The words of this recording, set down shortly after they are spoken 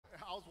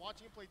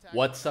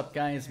What's up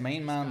guys,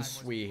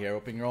 MainManSWE here,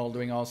 hoping you're all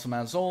doing awesome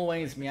as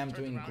always. Me, I'm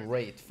doing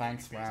great,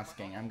 thanks for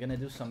asking. I'm gonna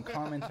do some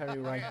commentary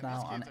right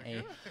now on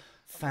a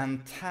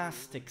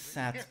fantastic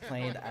set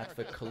played at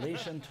the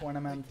Collision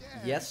tournament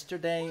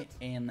yesterday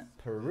in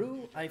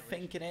Peru, I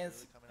think it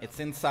is. It's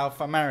in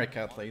South America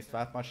at least,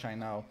 that much I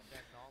know.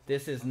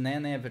 This is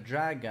Nene the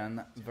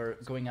Dragon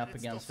going up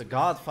against the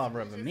godfather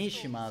of the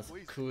Mishimas,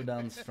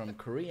 Qudans from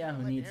Korea,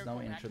 who needs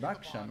no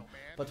introduction.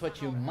 But what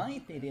you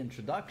might need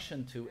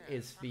introduction to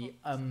is the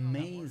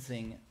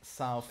amazing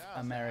South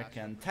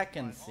American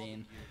Tekken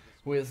scene,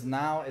 who is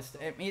now,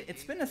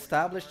 it's been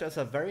established as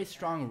a very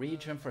strong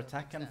region for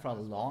Tekken for a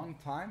long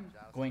time,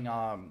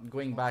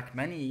 going back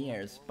many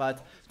years.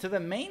 But to the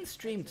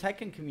mainstream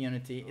Tekken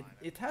community,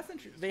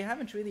 they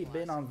haven't really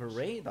been on the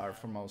radar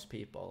for most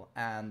people.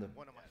 And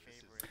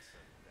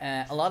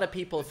a lot of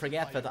people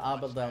forget that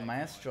Abel Del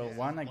Maestro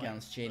won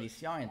against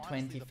JDCR in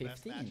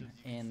 2015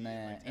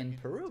 in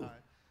Peru.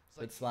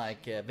 So it's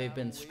like they've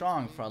been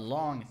strong for a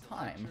long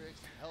time.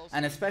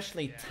 And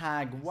especially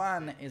Tag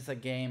 1 is a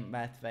game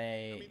that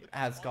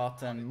has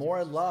gotten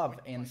more love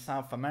in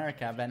South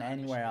America than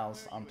anywhere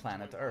else on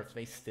planet Earth.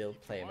 They still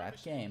play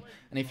that game.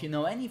 And if you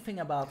know anything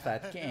about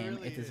that game,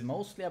 it is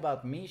mostly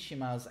about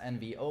Mishimas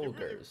and the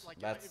Ogres.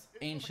 That's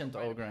Ancient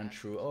Ogre and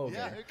True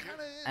Ogre.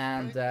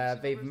 And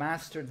they've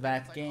mastered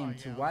that game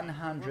to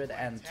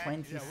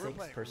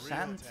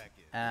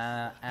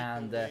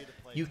 126%.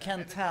 You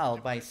can tell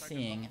by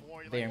seeing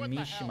their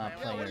Mishima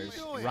players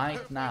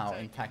right now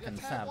in Tekken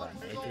 7.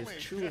 It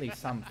is truly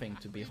something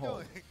to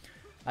behold.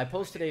 I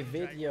posted a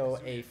video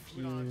a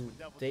few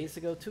days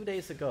ago, 2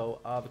 days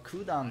ago, of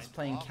Qudans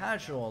playing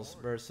casuals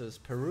versus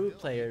Peru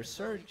player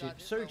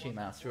Sergi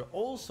Master, who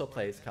also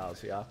plays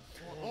Kazuya.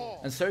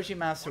 And Sergi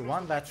Master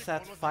won that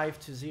set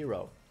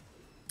 5-0.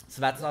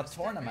 So that's not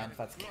tournament,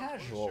 that's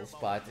casuals,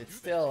 but it's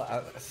still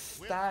a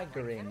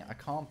staggering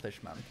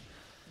accomplishment.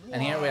 And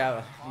here we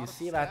have, you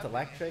see that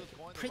electric?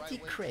 Pretty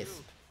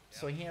crisp.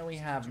 So here we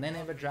have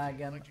Nene the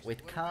Dragon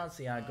with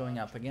Kazuya going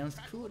up against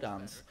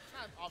Qudans.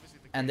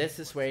 And this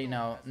is where, you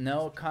know,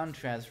 no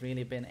country has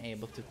really been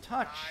able to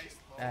touch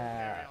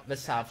the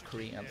South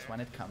Koreans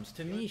when it comes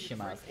to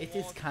Mishimas. It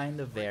is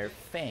kind of their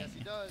thing.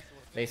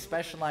 They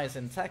specialize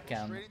in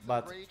Tekken,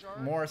 but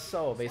more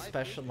so they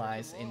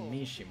specialize in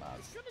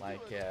Mishimas.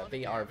 Like,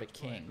 they are the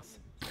kings.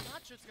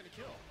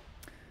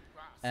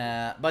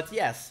 But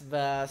yes,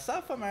 the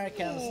South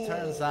Americans,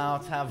 turns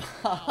out, have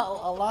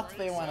a lot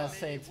they want to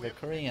say to the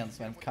Koreans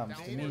when it comes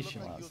to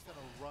Mishimas.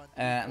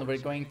 And we're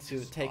going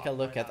to take a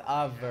look at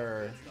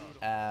other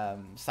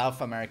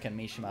South American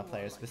Mishima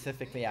players,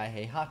 specifically a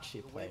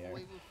Heihachi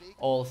player,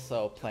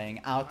 also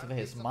playing out of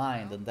his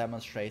mind and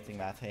demonstrating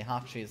that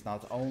Heihachi is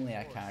not only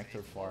a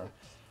character for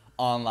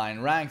online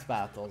ranked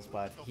battles,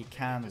 but he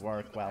can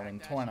work well in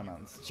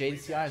tournaments.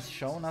 JDCR has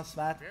shown us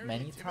that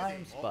many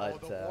times, but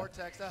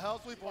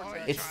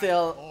it's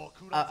still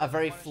a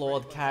very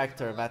flawed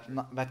character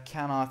that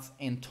cannot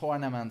in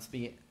tournaments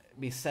be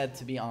said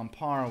to be on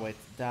par with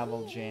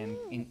Devil Jin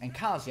and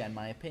Kazuya, in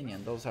my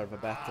opinion. Those are the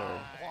better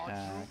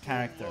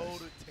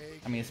characters.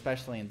 I mean,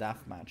 especially in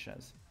death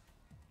matches.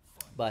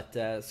 But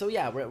so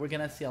yeah, we're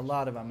gonna see a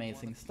lot of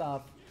amazing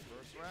stuff.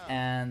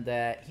 And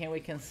here we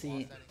can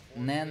see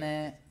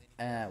Nene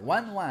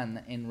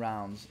 1-1 in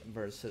rounds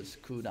versus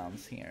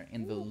Qudans here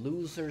in the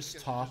losers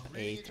top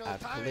 8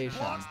 at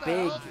Collision.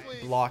 Big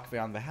block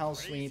there on the Hell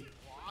Sweep.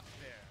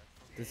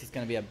 This is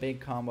going to be a big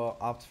combo.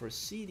 Opt for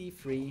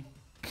CD3.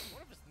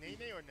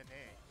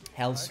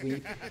 Hell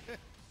Sweep.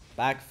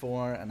 Back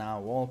 4 and now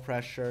wall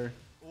pressure.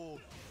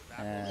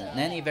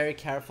 Nene very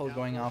careful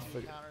going off,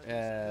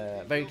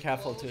 very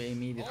careful to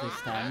immediately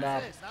stand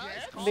up.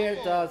 There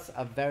does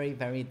a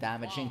very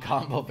damaging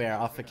combo there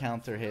off a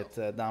counter hit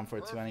down for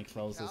 2 and he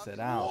closes it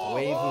out.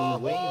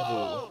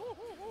 Wavoo.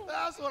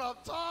 That's what I'm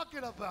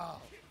talking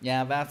about.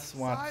 Yeah, that's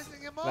what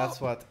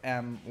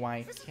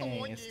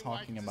MYK is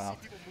talking about.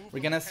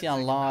 We're gonna see a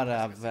lot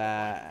of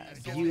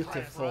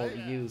beautiful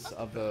use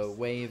of the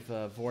wave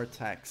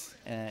vortex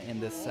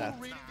in this set.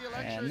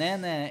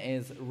 Nene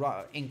is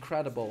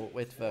incredible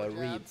with the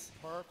reads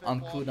on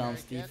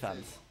Qudans'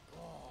 defense.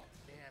 Oh,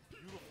 man,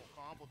 beautiful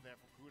combo there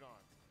from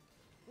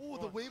Qudans. Oh,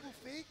 the wave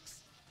fakes.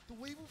 The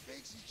Weibo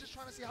fakes, he's just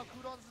trying to see how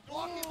Qudans is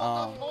blocking.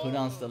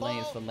 Qudans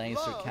delays the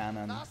laser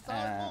cannon.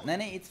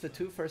 Nene eats the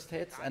 2 first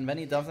hits, and when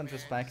he doesn't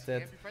respect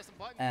it,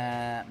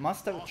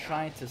 must have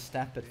tried to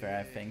step it there,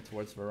 I think,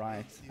 towards the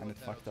right, and it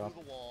fucked up.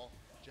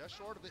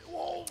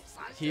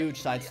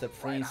 Huge sidestep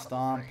freeze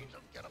stomp.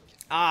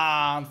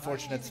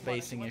 Unfortunate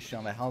spacing issue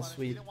on the Hell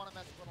Sweep.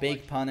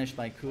 Big punish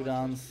by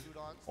Qudans.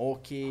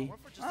 Oki.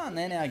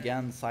 Nene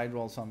again, side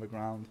rolls on the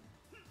ground.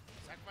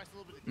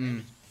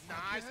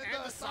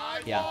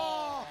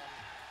 Yeah.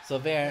 So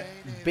there,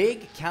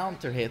 big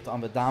counter hit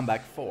on the down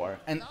back 4,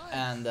 and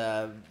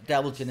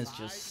Devil Jin is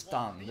just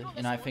stunned.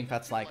 You know, I think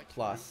that's like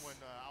plus.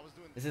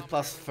 Is it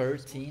plus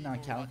 13 on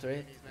counter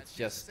hit? It's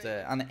just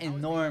an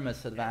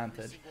enormous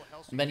advantage.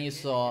 And then you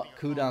saw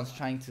Qudans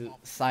trying to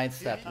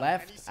sidestep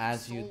left,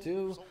 as you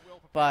do,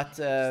 but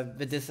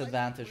the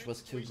disadvantage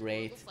was too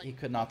great. He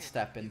could not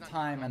step in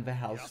time, and the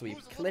hell sweep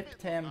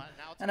clipped him,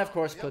 and of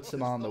course puts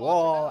him on the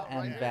wall,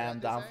 and then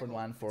down for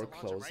 1-4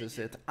 closes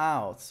it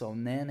out. So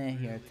Nene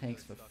here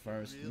takes the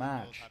first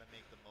match.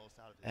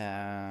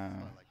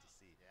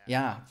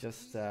 Yeah,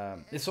 just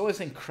it's always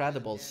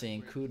incredible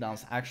seeing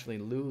Qudans actually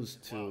lose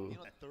to,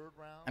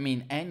 I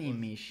mean, any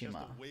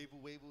Mishima.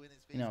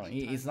 You know,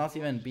 he's not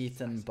even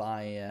beaten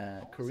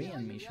by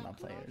Korean Mishima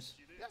players.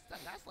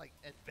 That's like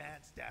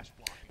advanced dash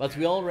block. But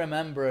we all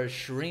remember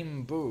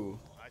Shrimbu,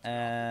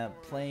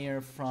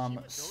 player from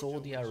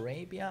Saudi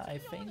Arabia, I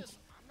think,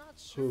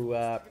 who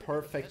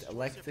perfect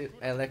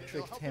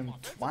electricked him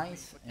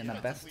twice in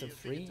a best of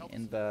 3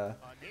 in the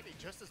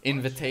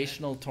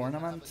invitational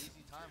tournament.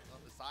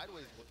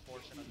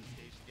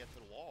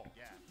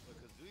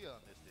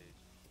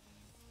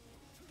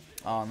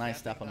 Oh, nice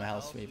step on the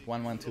hell sweep.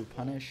 1-1-2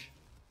 punish.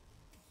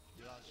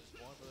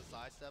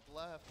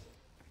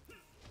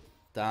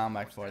 Down,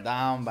 back 4,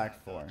 down,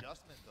 back 4.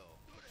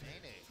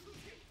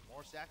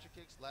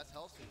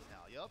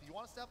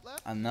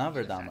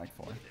 Another down, back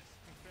 4.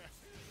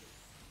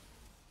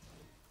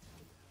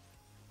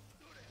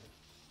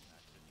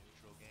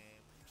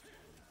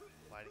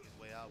 Fighting his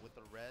way out with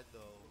the red though.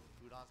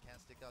 Qudans can't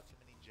stick out too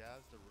many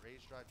jabs. The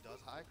rage drive does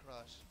high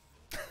crush.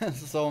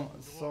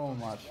 so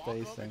much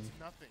spacing.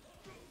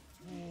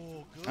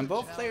 And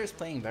both players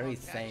playing very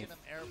safe.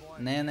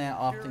 Nene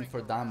opting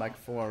for down back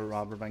 4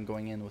 rather than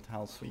going in with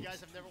hell sweeps. You guys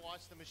have never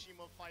watched the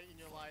Mishima fight in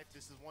your life.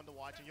 This is one to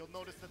watch, and you'll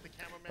notice that the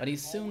cameraman. But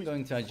he's soon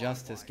going to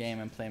adjust his game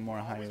and play more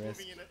high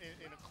risk. In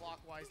a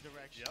clockwise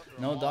direction.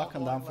 No duck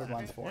on down for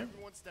 1-4.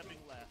 Everyone's stepping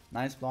left.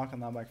 Nice block on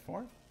down back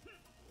 4.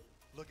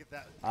 Look at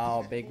that.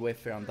 Oh, big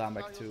whiff here on down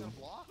back 2.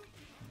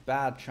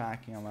 Bad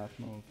tracking on that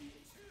move.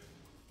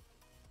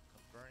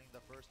 Burning the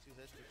first 2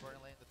 hits before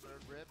laying the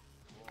 3rd rib.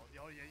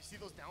 Oh yeah, you see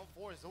those down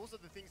 4s? Those are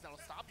the things that'll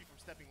stop you from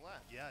stepping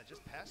left. Yeah,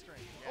 just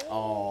pestering. Yeah.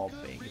 Oh,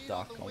 big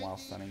duck on while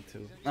stunning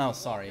 2. Oh,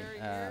 sorry.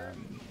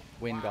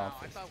 Wind Wow,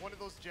 golf. I thought one of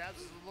those jabs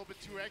was a little bit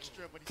too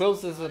extra, but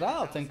Closes it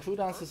out, and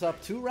Qudans is up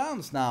 2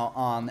 rounds now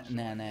on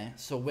Nene.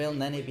 So will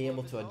Nene be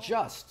able to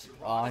adjust?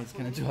 Oh, he's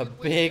gonna do a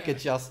big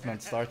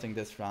adjustment starting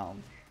this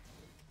round.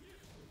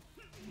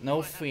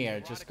 No fear,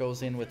 just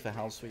goes in with the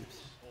hell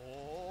sweeps.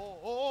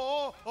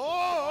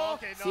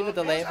 Okay, See the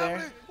delay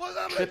there?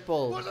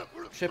 Triple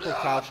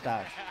crouch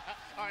dash.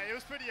 Alright, it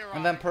was pretty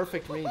And then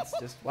perfect reads,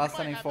 just while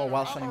standing 4,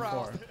 while standing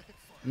 4.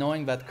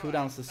 Knowing that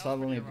Qudans is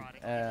suddenly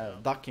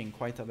ducking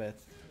quite a bit.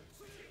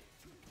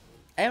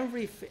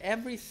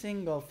 Every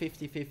single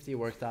 50-50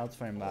 worked out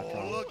for him that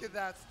round. Look at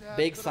that step.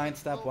 Big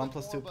sidestep,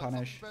 1+2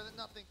 punish.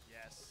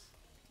 Yes.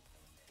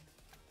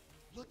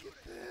 Look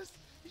at this.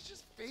 He's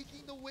just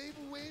faking the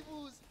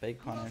wavus. Big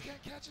punish.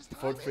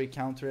 4-3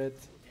 counter it.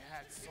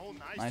 Yeah, it's so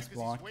nice. Nice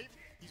block.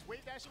 He's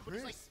wave dashing, but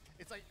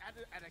it's like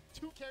at a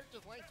 2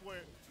 characters length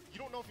where you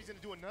don't know if he's gonna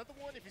do another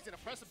one, if he's gonna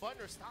press a button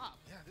or stop.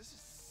 Yeah, this is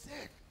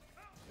sick.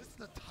 This is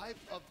the type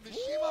of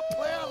Mishima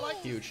player I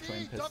like. Huge to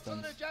twin see.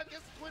 pistons.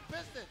 Twin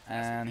piston.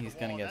 And he's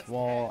gonna get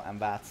wall, and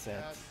that's it.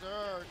 Yes,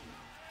 sir.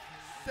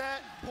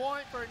 Set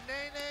point for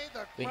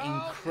Nene. The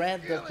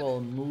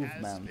incredible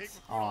movement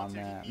on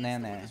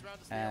Nene,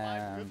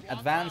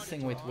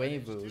 advancing with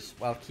wavus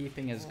while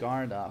keeping his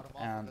guard up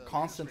and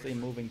constantly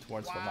moving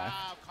towards the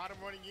left. Caught him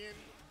running in.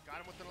 Got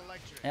him with an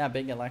electric. Yeah,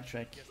 big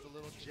electric.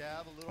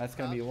 That's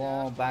gonna be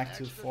wall, back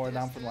to 4,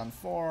 down for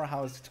 1-4.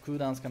 How is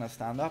Qudans gonna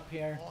stand up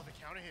here? Oh, the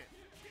counter hit.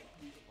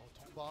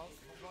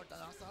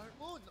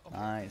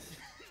 Nice.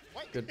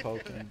 Good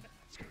poking.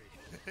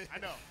 I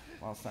know.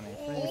 While standing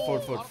 3,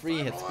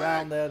 4-3 hits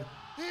grounded.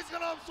 He's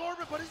gonna absorb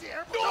it, but is he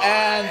airborne?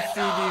 And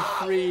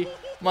CD3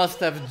 must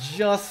have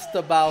just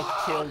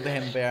about killed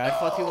him there. I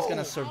thought he was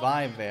gonna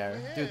survive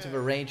there due to the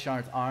Rage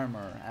Art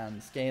armor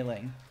and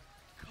scaling.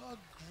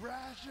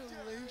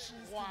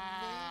 Congratulations to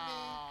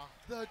Nene,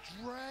 the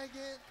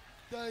dragon,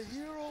 the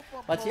hero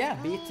from But yeah,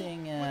 Peru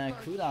beating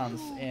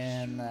Qudans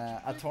in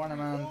a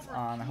tournament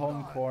on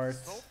home court,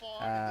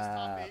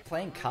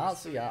 playing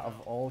Kazuya of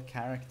all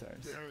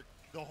characters.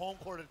 The home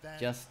court advantage.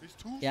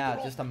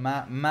 Just a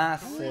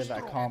massive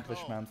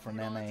accomplishment for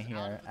Nene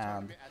here,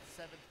 and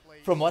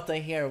from what I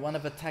hear, one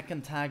of the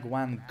Tekken Tag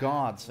 1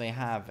 gods they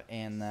have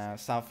in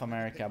South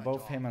America.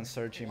 Both him and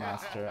Sergi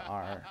Master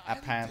are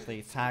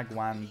apparently Tag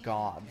 1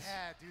 gods.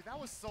 Yeah, dude, that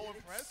was so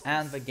impressive.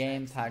 And the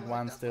game Tag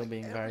 1 still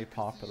being very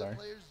popular.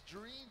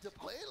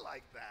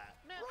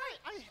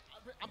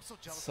 I'm so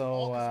jealous.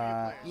 So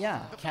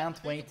yeah,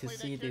 can't wait to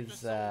see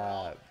these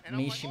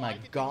Mishima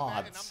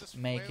gods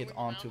make it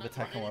onto the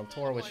Tekken World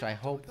Tour, which I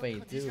hope they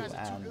do.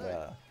 And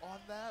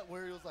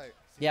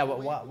yeah,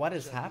 what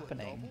is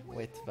happening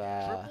with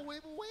the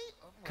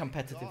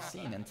competitive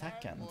scene in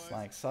Tekken? It's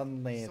like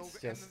suddenly it's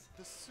just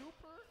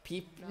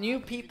new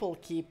people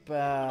keep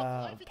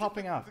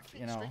popping up,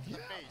 you know,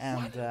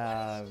 and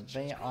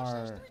they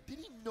are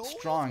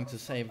strong to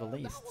say the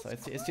least. So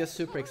it's just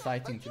super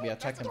exciting to be a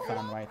Tekken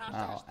fan right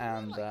now,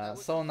 and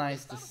so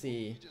nice to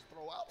see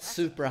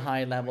super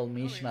high level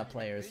Mishima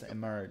players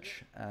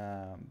emerge,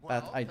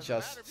 but I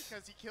just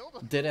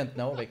didn't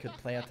know they could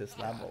play at this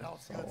level.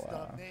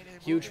 So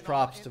huge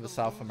props to the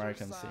South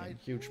American scene,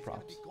 huge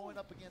props. Going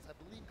up against, I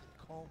believe,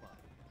 Tacoma.